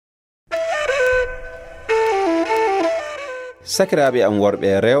Sakiraaɓe am worɓe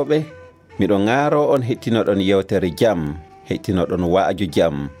e rewɓe, miɗo ŋaaro on hettinoɗon yewtere jam, hettinoɗon wa'aju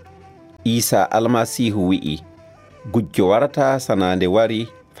jam. Isa almasihu wi'i, gujjo warata sanande wari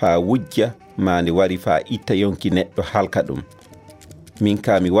fa wujja, mande wari fa itta yonki neɗɗo halka ɗum. Min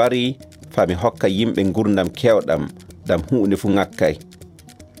ka mi wari fa mi hokka yimɓe gurdam kewɗam dam hunde fu ŋakkay.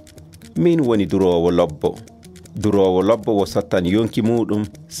 Min woni durowo lobbo wo sottan yonki muɗum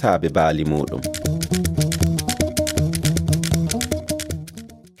saabe baali muɗum.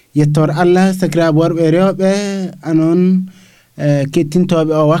 Yettor Allah sakiraaɓe worɓe e rewɓe anon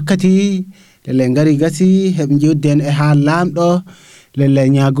kettintoɓe o wakkati lele ngari gasi heɓe jewden e haal laamɗo lele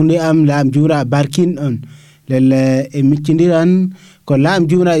ñagunde am laam juura barkin on lele e miccindiran ko laam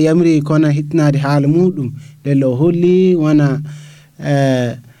juura yamri kono hittinade haala muɗum lele o holli wona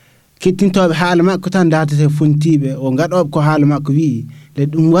kettintoɓe haala makko tan datete fontiɓe o gaɗoɓe ko haala makko wi le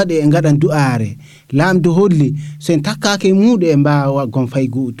ɗum waɗi e gaɗan du'aare laamdo holli so en takkake muuɗo e mbawa gon fay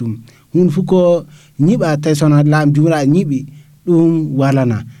go'utum hun fu ko ñiɓa tawi sono laam juura ñiɓi ɗum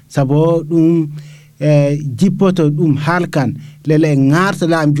walana sabo ɗum jippoto ɗum halkan lele ŋarta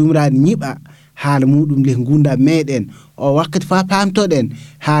laam jumraɗe ñiɓa haala muɗum le gunda meɗen o wakkati fa pamtoɗen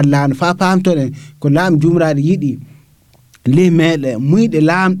haala laano fa pamtoɗen ko laam jumraɗe yiɗi le meɗe muyɗe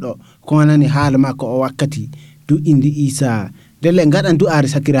laamɗo ko nani haala makko o wakkati du indi Isa lele ngaɗan du'aare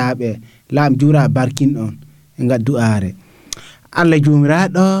sakiraaɓe laam juura barkin on e ngad du'aare Allah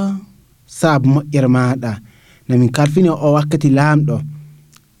jumiraɗo saabu moƴƴere maɗa namin kalfini o wakkati laamɗo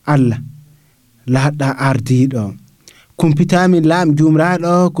Allah laaɗa ardiɗo kumpitamin laam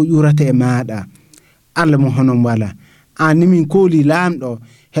jumiraɗo ko ƴurata e maɗa Allah mo honon wala ani min kooli laamɗo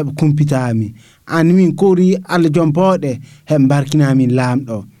heɓe kumpitami ani min kooli Allah jomboɗe heɓe barkinamin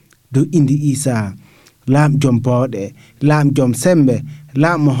laamɗo do indi Isa laam jomboɗe laam jom sembe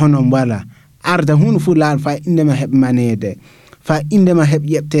laam mo honon wala arda hunu fu laam fa indema heɓe manede fa indema heɓe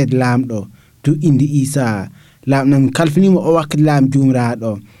yeɓtede laamɗo do indi Isa laam nam kalfinimo o wakkati laam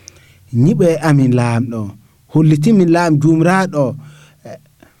jumiraɗo ñiɓe amin laamɗo hollitimin laam jumiraɗo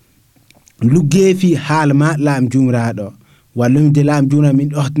luggeefi haala ma laam jumiraɗo wallumide laam jumiraɗo min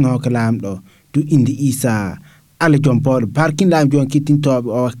ɗohtanoka laamɗo do indi Isa Allah jomboɗo barkin laam jon kettintoɓe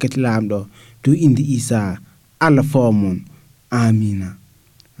o wakkati laamɗo do indi Isa Allah fomon amina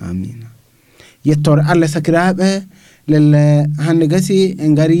amina yettor Allah sakiraaɓe lelle hande gasi en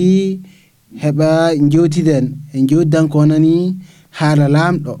ngari heɓa jewtiden en jewdan ko nani haala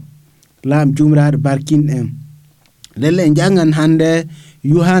laamɗo laam jumraɗo barkin en lelle en jangan hande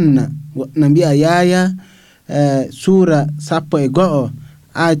Yohanna na mbi'a yaya sura 11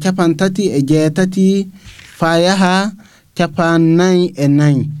 a 37 fa yaha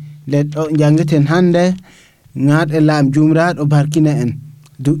 44 le ɗo jangeten hande ngaɗe laam jumraɗo barkina en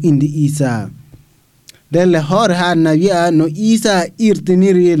do indi Isa lelle hoore ha na wi'a no Isa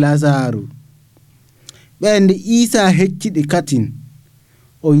irtiniri Lazaru ɓende Isa hecciɗi katin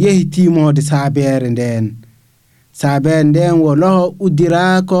o yehi timode saabere nden wo loho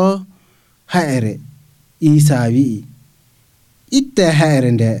uddirako haere Isa wi'i itte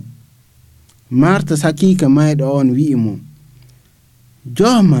haere nde Marta sakika mayɗo on wi'i mo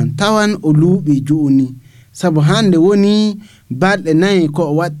Johman tawan o luuɓi juuni sabu hande woni balɗe 4 ko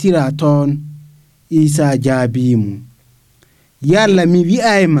o wattira toon Isa jaabimo yalla mi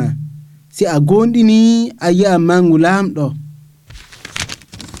wi'ayma si a gonɗini a yi'a mangu laamɗo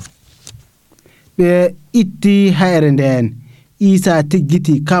ɓe itti hayre nden Isa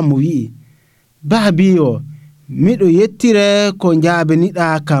tiggiti kam wi'i baabiyo miɗo yettire ko jaabaniɗa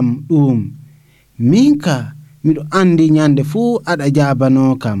kam ɗum minka miɗo andi nyande fuu aɗa jaabano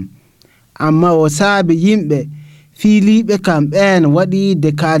kam amma o saabi yimɓe fiiliɓe kam ɓen waɗi de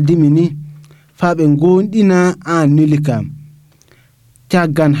kaaldimi ni fa ɓe gonɗina an nuli kam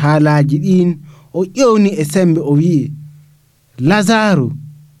caggan haalaji ɗin o ƴewni e sembe o wi'i Lazaru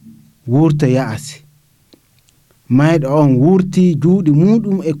wurta yaasi mayɗo on wurti juuɗe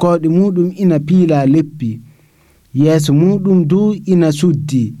muɗum e koɗe muɗum ina piila leppi yeeso muɗum du ina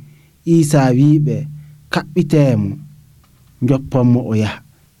suddi Isa wiɓe kaɓɓitemo jopponmo o yaha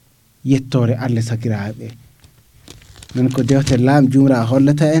yettore Allah sakiraaɓe non ko dewte laam jumra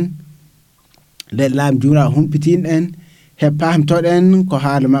hollata en le laam jumra humpitin en he pamtoɗen ko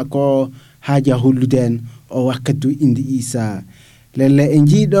haala makko haaja holluden o wakkati indi Isa lelle en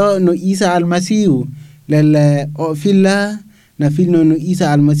jiiɗo no Isa almasihu lelle o filla na filno no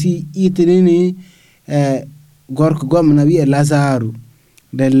Isa almasihu itinini gorko gom na wi'e Lazaru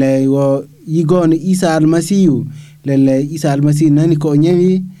lelle wo yigono Isa almasihu lelle Isa almasihu nani ko o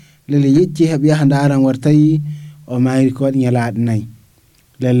ñawi lelle yecci heɓe yaha ndaran wartayi o mayri ko waɗi ñalaaɗe 4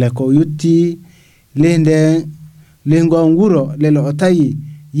 lelle ko yutti lende lengon wuro lele o tawi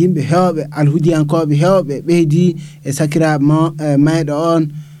yimɓe hewɓe alhudiyankoɓe hewɓe ɓeydi e sakiraɓe mayɗo on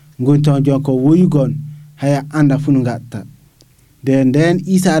gonton jonko woyugon haya anda fu no gatta nden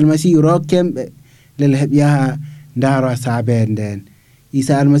Isa almasihu rokkemɓe lele heɓ yaha ndaro saabe nden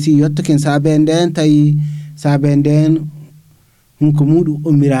Isa almasihu yottoken saabe nden tawi saabe nden hunko muɗum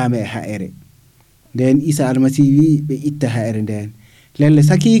ummirama e haere nden Isa almasihu wi ɓe itta haere nden lelle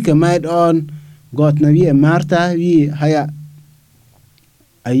sakike mayɗo on goto no wi'e Marta wi haya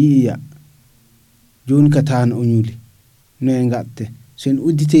a yi'iya joni ka tan o ñuli no en gatte sen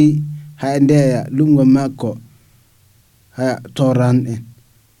uddite ha ndeya lumgo makko haya toran en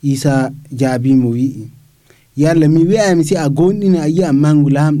Isa jaabimo wi'i yalla mi wi'ami si a gonɗini a yi'a mangu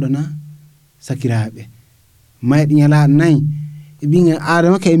lamɗo na sakiraɓe mayɗo ñalaɗo nayi e ɓingen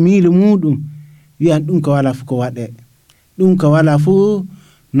adama ka e miilo muɗum wi'an ɗum ka wala fu ko waɗe ɗum ka wala fu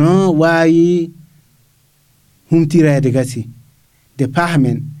no wawi humtirede gasi de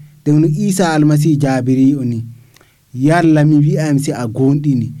pahmen de no Isa almasihu jaabiri oni yalla mi wi'ami si a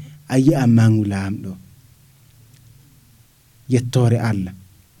gonɗini a yi'a mangu lamɗo yettore Allah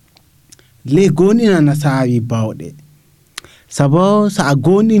le gonɗina na sawi bawɗe sabo sa a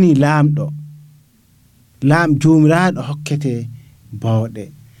gonɗini lamɗo jomiraɗo hokkete bawɗe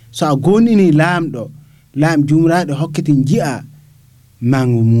so a gonɗini lamɗo jomiraɗo hokkete ji'a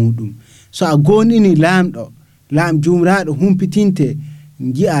mangu muɗum so a gonɗini lamɗo jomiraɗo humpitinte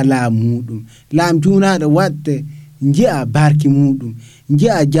ji'a laamu muɗum jomiraɗo watte ji'a barki muɗum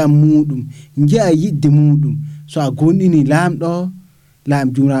ji'a jam muɗum ji'a yidde muɗum so a gonɗini lamɗo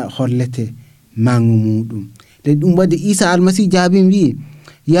jomiraɗo hollete mangu muɗum de ɗum wadde Isa almasihu jaabim wi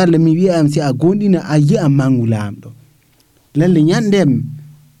yalla mi wi'am si a gonɗina a yi'a mangu lamɗo lalle ñandem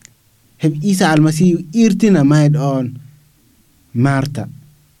heb Isa almasihu irtina mayɗo on Marta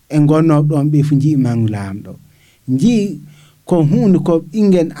e gonno ɗon ɓe fu ji'i mangu lamɗo ji'i ko hunde ko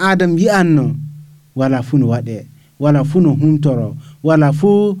ɓingen Adam wi'anno wala fu no waɗe wala fu no humtoro wala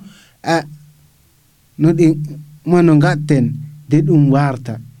fu no ɗi mono gatten de ɗum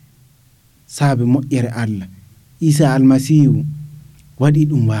warta saabe moƴƴere Allah Isa almasihu waɗi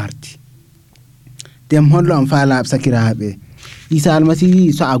ɗum warti dem hollo on faalaɓe sakiraɓe Isa almasihu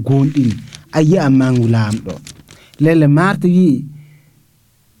wi so a gonɗini a yi'a mangu lamɗo lelle Marta wi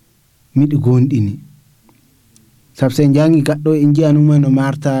miɗo gonɗini sabu sen jangi gaɗɗo en jiyanuma no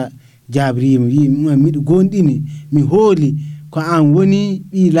Marta jabrima wi miɗo gonɗini mi hooli ko an woni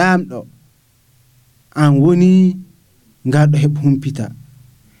ɓi lamɗo an woni ngarɗo heɓ humpita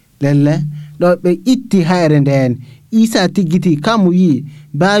lelle ɗo ɓe itti hayre nden Isa tiggiti kam wi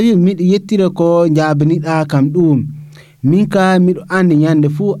bawi miɗo yettira ko jabaniɗa kam ɗum min ka miɗo andi ñande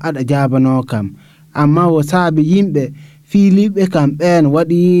fu aɗa jabano kam amma wo saabi yimɓe filiɓe kam ɓen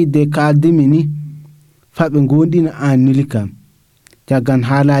waɗi de kaldimi ni faɓe gonɗina an nili kam caggan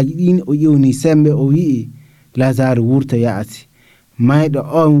haalaji ɗin o ƴewni sembe o wi'i Lazare wurta yaasi mayɗo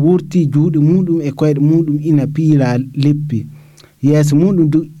on wurti juuɗe muɗum e koyɗe muɗum ina piila leppi yeeso muɗum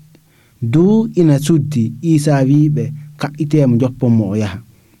du ina suddi Isa wiɓe kaɓitemo jopponmo o yaha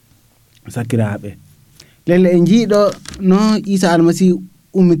sakiraɓe lelle en jiiɗo no Isa almasihu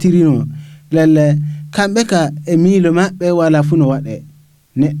ummitirino lelle kamɓe ka e miilo maɓɓe wala fu no waɗe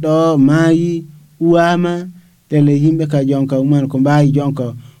neɗɗo maayi uwama lelle yimɓe ka jonka uman ko mbawi jonka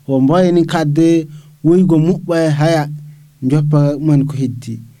o mboyani kadde woygo muɓɓa haya joppa uman ko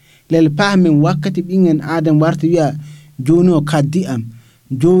heddi lelle pahmen wakkati ɓingen Adam warta wi'a joni o kaddi am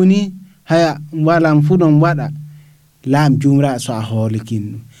joni haya walam fu non waɗa laam jumraɗo so a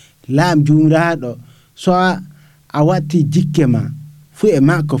hoolikinno laam jumraɗo so a watti jikke ma fu e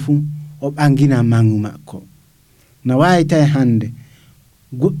makko fu o ɓangina mangu makko no wawi tawi hande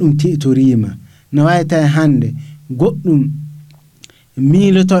goɗɗum titorima no wawi tawi hande goɗɗum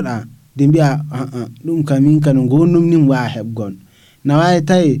miilotoɗa de mbiya ɗum kam min ka no gonnum nin wa heɓgon no wawi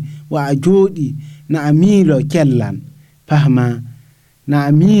tawi wa a jooɗi na a miilo kellan pahma na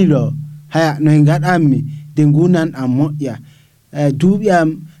a miilo haya noye gaɗanmi de gunan am moƴƴa duuɓi am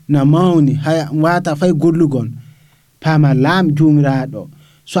na mawni haya wata fay gollugon pama laam jumiraɗo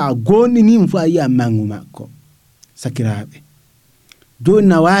so a gonɗinimo fu a yi'a mangu makko sakiraɓe joni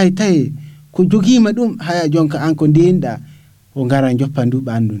na wawi tawi ko jogima ɗum haya jonka an ko ndenɗa o gara joppa ndu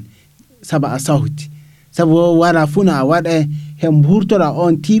ɓandun saabu a sawti saabu wala fu na a waɗa he mburtoɗa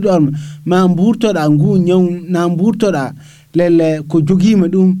on tiɗon ma mburtoɗa ngu ñaw na mburtoɗa lelle ko jogima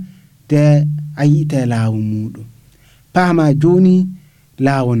ɗum de a yiita lawol muɗum pama joni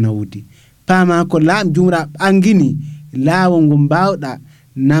lawol nawdi pama ko laam jumra ɓangini lawol ngo mbawɗa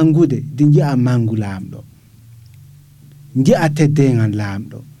nangude de ji'a mangu lamɗo ji'a teddengal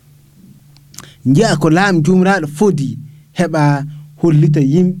lamɗo nji'a ko laam jumraaɗo fodi heɓa hollita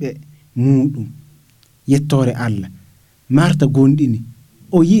yimɓe muɗum yettore Allah. Marta gonɗini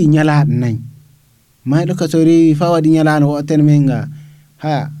o yi'i nyalaaɗo nayi mayɗo ka so rewi fa waɗi nyalaano woten men nga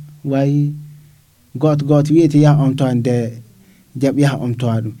ha wayi goto wiyete yaha omtowa nde jaɓ yaha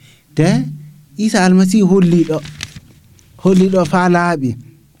omtowa ɗum te Isa almasihu holliɗo fa laaɓi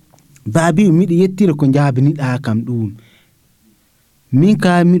baabi miɗo yettira ko jaabaniɗa kam ɗum min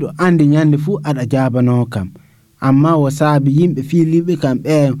ka miɗo andi nyande fu aɗa jabano kam amma wo saabi yimɓe filiɓe kam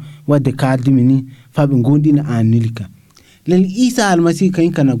ɓe wadde kaldimi ni fa ɓe gonɗina an nilka lel Isa almasihu kañ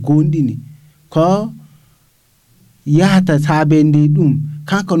kana gonɗini ko yahata saabe ndi ɗum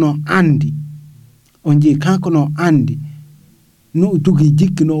kanko no andi on jii kanko no andi no jogi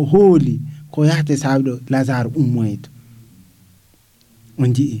jikki no hooli ko yahate saabe ɗo Lazare ummoyto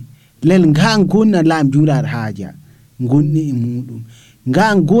on jii lel ngan gonna laam jumraɗo haaja gonni e muɗum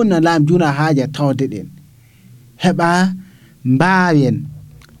ngan gonna laam jumraɗo haaja tawde ɗen heɓa mbawen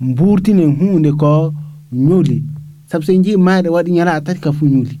mburtinen hunde ko ñoli sabu so jii mayɗe waɗi ñala tati ka fu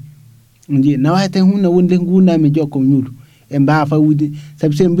ñuli on jii nawa tan hunde wonde gundami jokko ñulu e mbawa fa wudi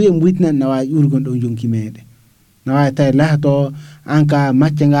sabu sen mbiye mbuytinan nawa ƴurgon ɗo jonki meɗe nawa tawi lahato anka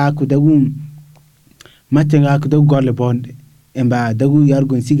macce nga ko dagu golle bonɗe e mbawa dagu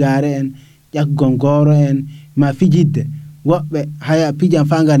yargon sigare en ƴakgon goro en ma fijidde woɓɓe haya pijan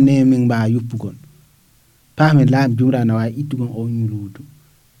fa ngal ne min mbawa yuppugon paamen laam jumra nawa ittugon o ñuludu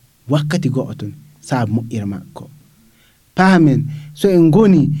wakkati go'o ton saabu moƴƴere makko paamen so en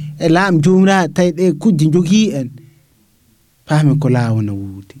goni e laam jumra tawi ɗe kujje jogii en paamen ko laawo no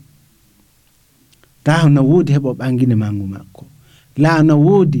woodi heɓo ɓangine mangu makko laawo no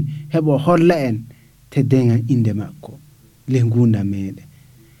woodi heɓo holla en teddengal inde makko le ngunda meɗen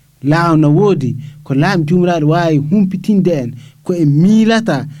laawo no woodi ko laam jumraɗo wawi humpitinde en ko en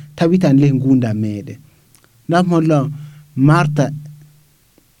miilata tawitan le ngunda meɗen ndam hollo Marta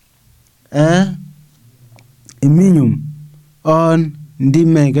e miñum on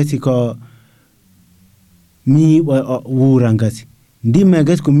ndimme gasi ko miiɓo wuura gasi ndimme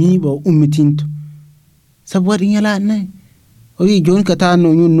gasi ko miiɓo ummitinto sabu waɗi ñalaɗo nayi o wi joni ka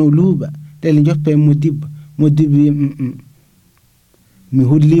tanno ñun no luuɓa lele joppe modibbo mi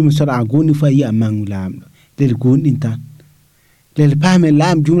hollima soɗa gonni fa yiya mangu laamɗo lele gonɗin tan lele paamen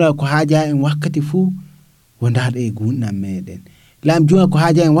laam jumra ko haaja en wakkati fuu wondaɗo e gonɗinam meɗen laam jumra ko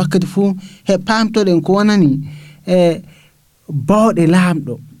haaja en wakkati fuu he pamtoɗen ko wonani e bawɗe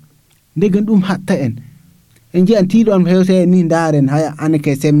laamɗo ndegen ɗum hatta en jiyan tiiɗo on hewse ni ndaren haya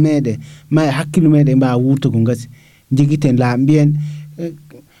anake semmede ma e hakkille meɗen mbawa wurtogo gasi jigiten laam mbiyen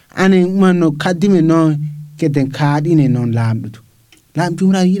anen manno kaddimen noon kedden kaaɗine noon laamɗo to laam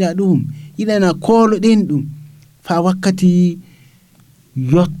jumra yiɗa ɗum yiɗana kooloɗen ɗum fa wakkati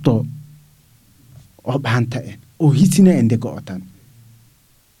yotto o ɓanta en o hisina en ndego o tan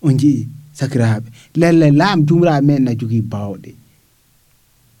on jii sakiraɓe lelle laam jumra men na jogii bawɗe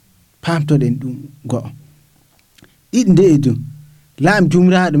pamtoɗen ɗum go'o ɗiɗi nde e dum laam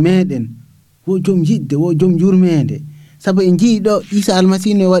jumraɗo meɗen wo joom yidde wo joom yurmede sabu en jiiɗo Isa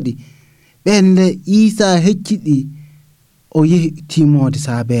almasihu ne waɗi ɓende Isa hecciɗi o yehi timode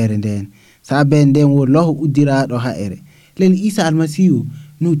sabere nden wo loho uddiraɗo ha'ere lel Isa almasihu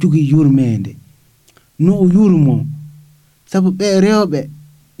no jogii yurmede no o yurmo sabu ɓe rewɓe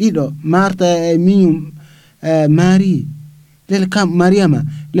ɗiɗo Marta e miñum Marie lel kam Mariama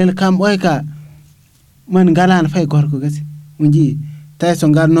lel kam ɓoyka man ngalano fay gorko gasi on jii tawi so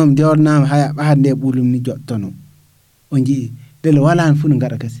ngarnom dewrnama haya ɓahande ɓulum ni jottono on jii lel walano fu no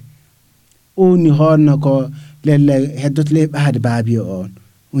gaɗa gasi o ni honno ko lelle heddoto le ɓahade baabi o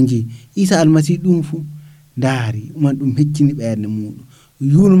on jii Isa almasihu ɗum fu daari man ɗum heccini ɓerde muɗum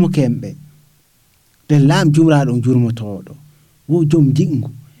yurmo kemɓe lel laam jumraɗo jurmotoɗo wo joom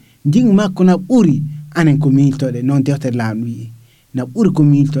jingu makko na ɓuri anen ko miltoɗen noon dewtere laamɗo wi na ɓuri ko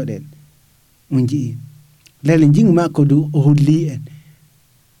miltoɗen on jii lele jingu makko du o holli en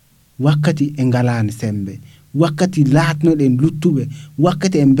wakkati e ngalani sembe wakkati latnoɗen luttuɓe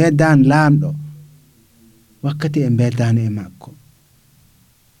wakkati e beddano laamɗo wakkati e beddano e makko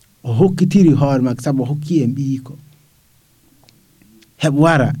o hokkitiri hoore makko sabu o hokki en ɓiyiko heɓ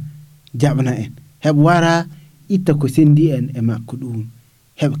wara jaɓna en heɓ wara itta ko sendi en e makko ɗum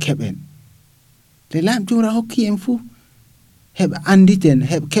heɓ keɓen le laam jumra hokki en fuu heɓ anditen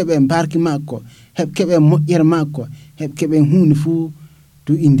heɓ keɓen barke makko heɓ keɓen moƴƴere makko heɓ keɓen hunde fuu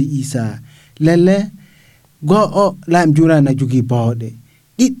to indi Isa lelle go'o laam jumra na jogii bawɗe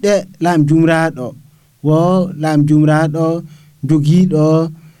ɗiɗɗe laam jumraɗo wo laam jumraɗo jogiiɗo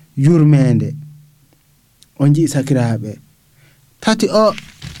yurmede on jii sakiraɓe tati o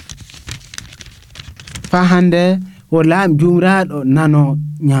fa hande o laam jumraɗo nano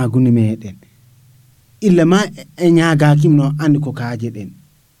ñaaguni meɗen illa ma e ñaagaki no andi ko kaaje ɗen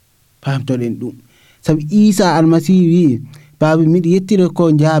pamtoɗen ɗum sabi Isa almasihu wi baabi miɗo yettire ko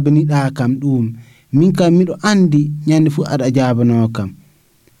jaabaniɗa kam ɗum min kam miɗo andi ñande fu aɗa jaabano kam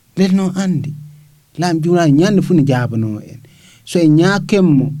lelno andi laam jumraɗo ñande fu ne jaabano en so en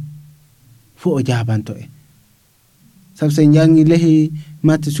ñaakemmo fu o jaabanto en sabu so jangi lehi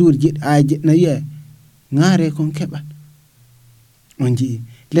matta suur jeɗna wiya ngaare kon keɓat on jii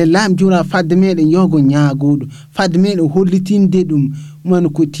le laam jumraɗo fadde meɗen yogo ñaagoɗo fadde meɗen hollitinde ɗum man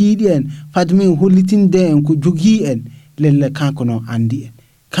ko tiiɗi en fadde meɗen hollitinde en ko jogii en lelle kanko no andi en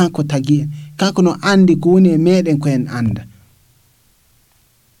kanko tagi en kanko no andi ko woni e meɗen ko en anda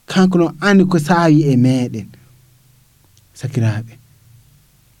kanko no andi ko saawi e meɗen sakiraaɓe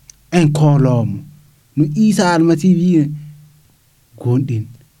en koolomo no Isa almasihu wi gonɗin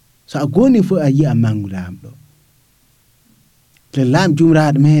so a goni fo a yi'a mangu laamɗo le laam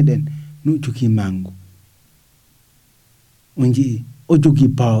jumraɗo meɗen no jogii mangu on jii o jogii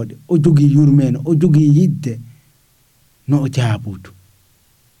bawɗe o jogii yurmene o jogii yidde no o jaabutu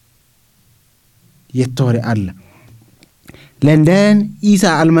yettore Allah le nden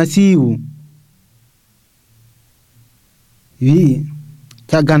Isa almasihu wi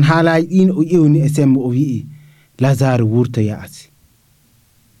caggan haalaji ɗin o ƴewni e sembo o wi'i Lazare wurto yaasi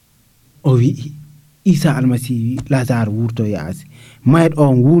o wi'i Isa almasihu wi Lazare wurto yaasi mayɗo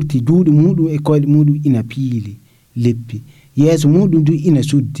on wurti juuɗe muɗum e koyɗe muɗum ina piili leppi yeeso muɗum du ina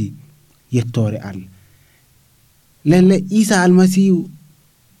suddi yettore Allah lelle Isa almasihu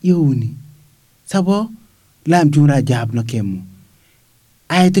ƴewni sabo laam jumra jaabno kemmo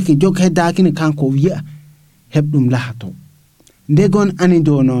aytake jog heddakine kanko wi'a heɓɗum lahato ndegon ani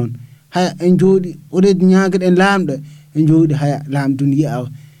do noon haya en jooɗi oɗed ñaagaɗen laamɗo en jooɗi haya laamdun yi'a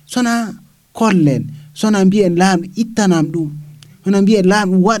sona kollen sona mbiyen laamɗo ittanam ɗum sona mbiyen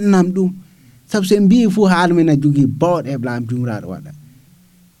laamɗo waɗnam ɗum sabu so en mbiyi fuu haala men a jogii bawɗe laam jumraɗo waɗa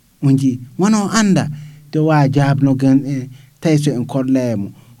on jii wono anda to waa jaabnogen en tawi so en kollemo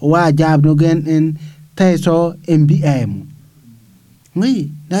o waa jaabnogen en tawi so en mbi'emo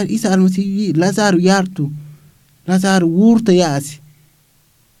ngi dar Isa almasihu wi Lazare yartu Lazare wurta yaasi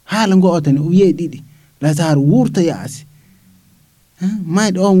haala ngootani o wiye ɗiɗi Lazare wurta yaasi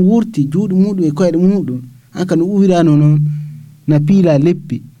mayɗo on wurti juuɗe muɗum e koyɗe muɗum hanka no uwirano noon na piila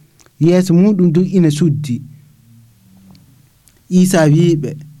leppi yeeso muɗum du ina suddi Isa wiiɓe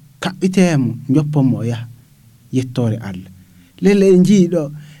kaɓɓitemo jopponmo o yaha yettore Allah lelle en jiiɗo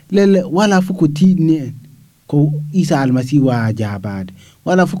lelle wala fu ko tiiɗni en ko Isa almasihu waa jaabade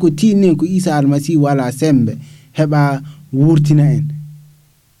wala fu ko tiiɗni en ko Isa almasihu wala sembe heɓa wurtina en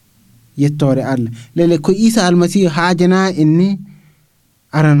yettore Allah lelle ko Isa almasihu haajana en ni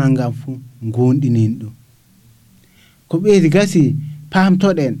aranal ngam fu gonɗinen ɗum ko ɓeydi gasi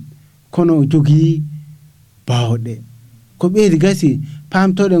pamtoɗen kono o jogii bawɗe ko ɓeydi gasi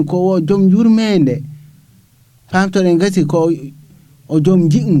pamtoɗen ko o joom yurmede pamtoɗen gasi ko o joom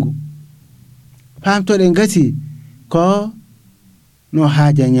ji'ngu pamtoɗen gasi ko no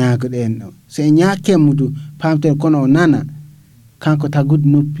haaja ñaagoɗen ɗo so en ñaakemo du pamtoɗen kono o nana kanko taguɗo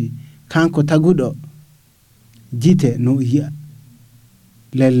noppi kanko taguɗo jite no yi'a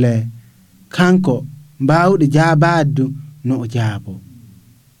lelle kanko mbawɗo jaabade du no o jaabo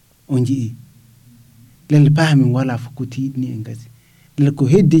on jii lelle paamin wala fof ko tiiɗni en gasi lelle ko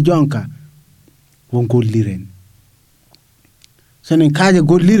heddi jonka won golliren sonen kaaje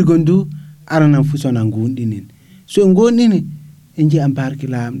gollirgon du aranan fu sona gonɗinen so en gonɗini en jiyan barke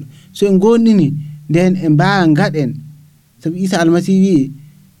laamɗo so en gonɗini nden en mbawa gaɗen sabu Isa almasihu wi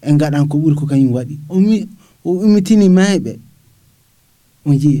en gaɗan ko ɓuri ko kañum waɗi o ummitini mayɓe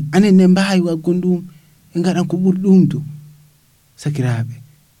on jii anen ne mbawi waggon ɗum en gaɗan ko ɓuri ɗum to sakiraɓe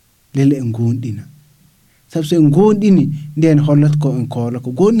lelle en gonɗina sabu so en gonɗini nden hollata ko en koola ko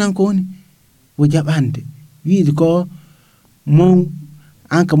gonɗinan ko woni wo jaɓande wiide ko mon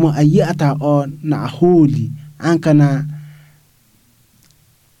anka mo a yi'ata o na a hooli anka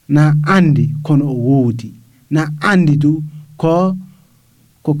na andi kono o woodi na andi du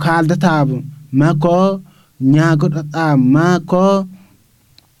ko kaldatamo ma ko ñaagoɗotamo ma ko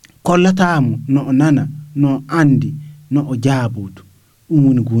kollatamo no o nana no andi no o jaabutu ɗum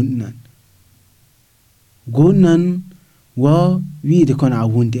woni gonɗinan wo wiide kono a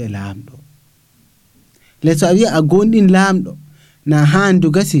wondi e laamɗo le so a wiya a gonɗin laamɗo na haani du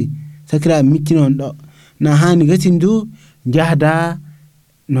gasi sakiraɓe miccinon ɗo na haani gasi du jahda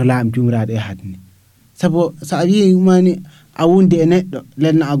no laam jumraɗo e hadni sabu so a wi mani a wondi e neɗɗo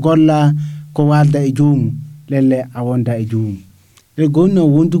lenne a golla ko walda e joomum lelle a wonda e joomum le gonno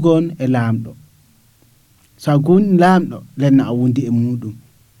wondugon e laamɗo so a gonɗin laamɗo lenna a wondi e muɗum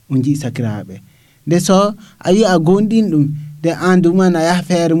on jii sakiraaɓe. Nde so a yi a gonɗin ɗum de an duman a yaha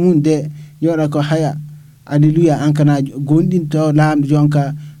feere mum de yoɗa ko haya alleluya an kana gonɗin to laamɗo jonka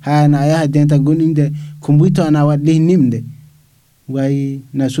haya na yaha denta gonɗinde ko mbuyto na waɗ ley nimde way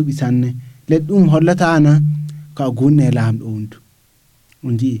na suɓi sanne le ɗum hollatana ko a gonɗe e laamɗo wondu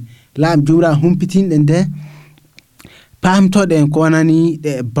on jii laam jumra humpitinɗe nde pamtoɗen ko wonani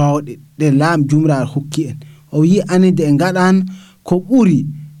ɗe bawɗe ɗe laam jumra hokki en o wi anide e ngaɗan ko ɓuri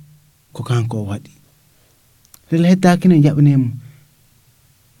ko kanko o waɗi lel heddakino jaɓnemo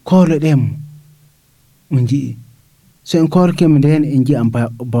koloɗenmo on jii so en korkemo nden en jiyan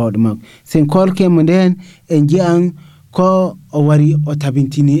bawɗe makko so en korkemo nden en jiyan ko o wari o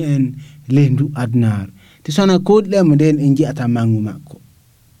tabintini en lendu adunaaru te sona koɗɗemo nden en jiyata mangu makko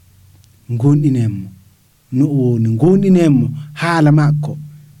gonɗinenmo no o woni gonɗinenmo haala makko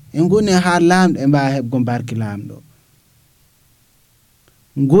en gonni haala laamɗo e mbawa heɓgo barke laamɗo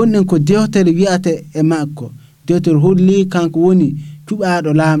gonɗen ko dewtere wiyate e makko dewtere holli kanko woni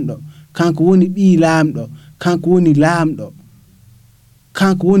cuɓaɗo laamɗo kanko woni ɓii laamɗo kanko woni laamɗo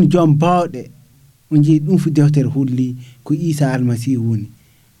kanko woni joom bawɗe on jii ɗum fu dewtere holli ko Isa almasihu woni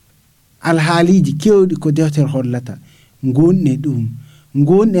alhaaliji kewɗi ko dewtere hollata gonɗe ɗum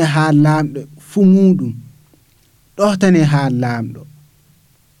gonɗe haala laamɗo fu muɗum ɗoftane haala laamɗo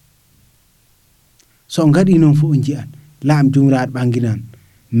so ngaɗi noon fu on jiyan laam jumraɗo ɓanginan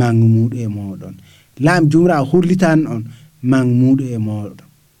mangu muɗum e moɗon laam jumraɗo hollitan on mangu muɗum e moɗon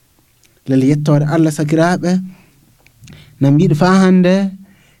lel yettore Allah sakiraɓe nam yiɗi fa hande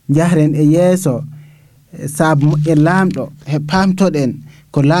jahren e yeeso saabu moƴƴe laamɗo he pamtoɗen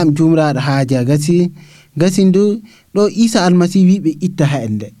ko laam jumraɗo haaja gasi ndu ɗo Isa almasihu wiɓe itta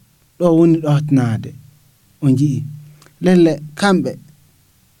hende ɗo woni ɗotanade on jii lelle kamɓe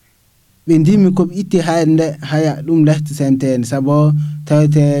ɓe ndimi koɓe itti hande haya ɗum lefte sentene sabo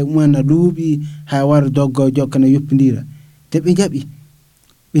tawete mona luuɓi ha wara doggo jokkana yoppidira te ɓe jaɓi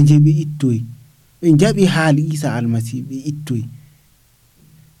ɓe jeeɓi ittoy ɓe jaɓi haali Isa almasihu ɓe ittoy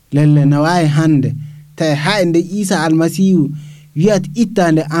lelle na wawi hande tawi hande Isa almasihu wiyat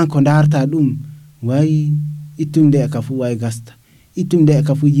ittande an ko darta ɗum wayi ittumde e ka fu way gasta ittumde e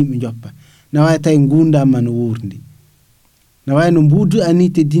ka fu yimɓe joppa na wawi tawi gundamma no wurdi na wawi no mbudu ani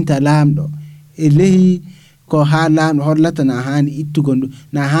teddinta laamɗo e lehi ko ha laamɗo hollata na hani ittugon ɗum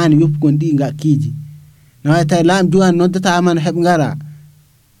na hani yoppugon ɗi ngakkiji na wawi tawi laam juwan noddatama no heɓ ngara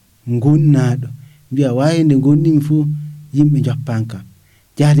gonɗinaɗo mbiya wawi nde gonɗimi fu yimɓe joppan kam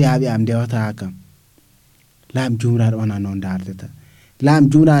jahriyaɓe am ndewata kam laam jumraɗo wona noon dardata laam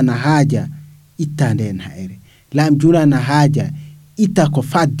jumraɗo na haaja itta nden haere laam jumraɗo na haaja itta ko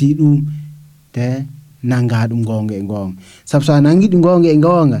faddi ɗum te nanga ɗum gonga e gonga sabu so a nangi ɗum gonga e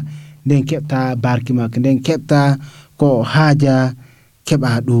gonga nden keɓta barke makko nden keɓta ko haaja keɓa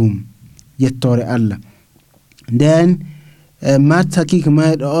ɗum yettore Allah nden mat sakiki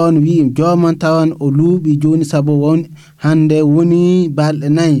mayɗo on wi jomon tawan o luuɓi joni saabu won hande woni balɗe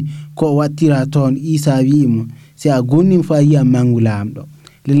nayyi ko wattira toon Isa wi'imo si a gonnim fa yi'a mangu laamɗo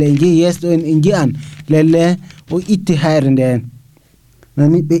lelle en jeehi yeeso ɗo en jiyan lelle o itti hayre nden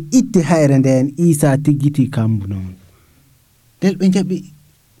nani ɓe itti hayre nden Isa tiggiti kambu noon lel ɓe jaɓi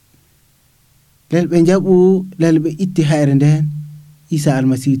lel ɓe jaɓu lel ɓe itti hayre nden Isa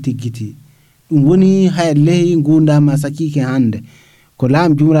almasihu tiggiti ɗum woni hayre lehi gundama sakiki hande ko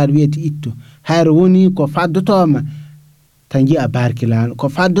laam jumraɗo wiyete itto hayre woni ko faddotoma ta ji'a barke laamɗo ko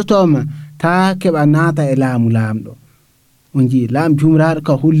faddotoma ta keɓa naata e laamu laamɗo on jii laam jumraɗo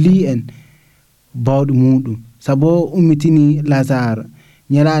ka holli en bawɗo muɗum sabo ummitini Lazare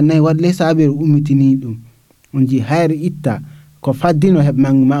ñalaɗo nayi waɗi ley sabere ummitini ɗum on jii hayre itta ko faddino heɓ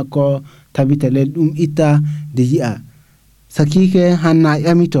mangu makko tabita lel ɗum itta de yi'a sakike hanna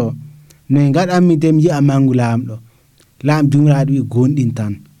ƴamito no gaɗanmi dem yi'a mangu laamɗo laam jumraɗo wi gonɗin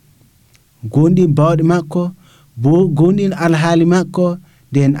tan gonɗin bawɗe makko bo gonɗin alhaali makko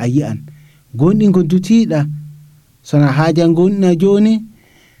nden a yi'an gonɗin ko dutiɗa sona haaja gonɗina joni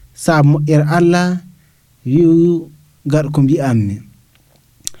sa moƴƴere Allah wi gaɗ ko mbi'ammi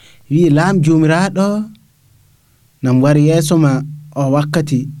wi laam jumiraɗo nam wari yeeso ma o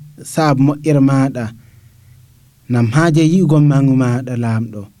wakkati saabu moƴƴere maɗa nam haaja yi'ugon mangu maɗa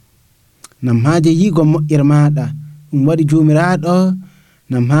laamɗo nam haaja yi'ugon moƴƴere maɗa ɗum waɗi jumiraɗo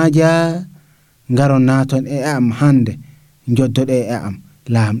nam haaja ngaron naton e am hande joddoɗe e am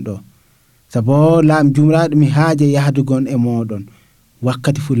laamɗo sabo laam jumiraɗo mi haaja yahdugon e moɗon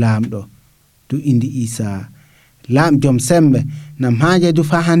wakkati fu laamɗo du indi Isa laam joom sembe nam haaja du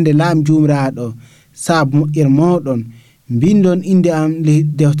fa hande laam jumiraɗo saabu moƴƴere moɗon mbindon inde am le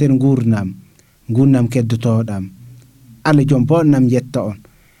dewtere gurdam gurnam keddotoɗam. Allah jom boɗnam yetta on.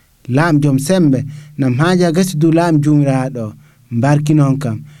 Laam jom sembe nam haaja gasi du laam jumiraɗo mbarkinon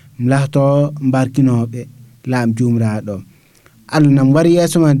kam mlahto mbarkinoɓe laam jumiraɗo. Allah nam wari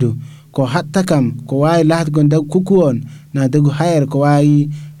yeso ma du ko hatta kam ko wawi lahtgo dag kuku on na dagu hayre ko wawi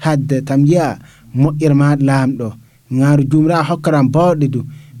hadde tam yi'a moƴƴere ma laamɗo ngaaru jumra hokkaram bawɗe du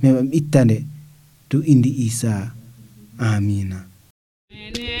meɓam ittande du indi Isa. Amina.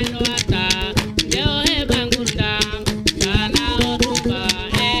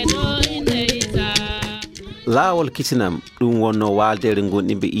 laawol kisinam ɗum wonno waaldere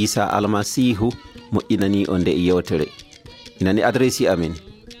gonɗinɓe Isa almasihu moƴƴinani on nde yewtere. Inani adresi amin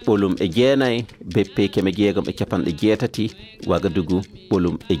ɓolum e jeenayi beppe 680 Wagadugu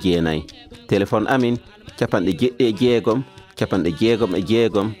ɓolum e jeenayi. Téléphone amin 76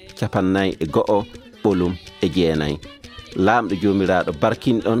 66 51 ɓolum e jeenayi. Laamɗo jomiraɗo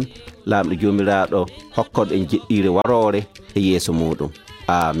barkinɗon, laamɗo jomiraɗo hokkonɗo en jeɗɗire warore e yeeso muɗum.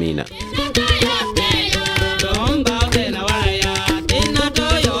 Amina.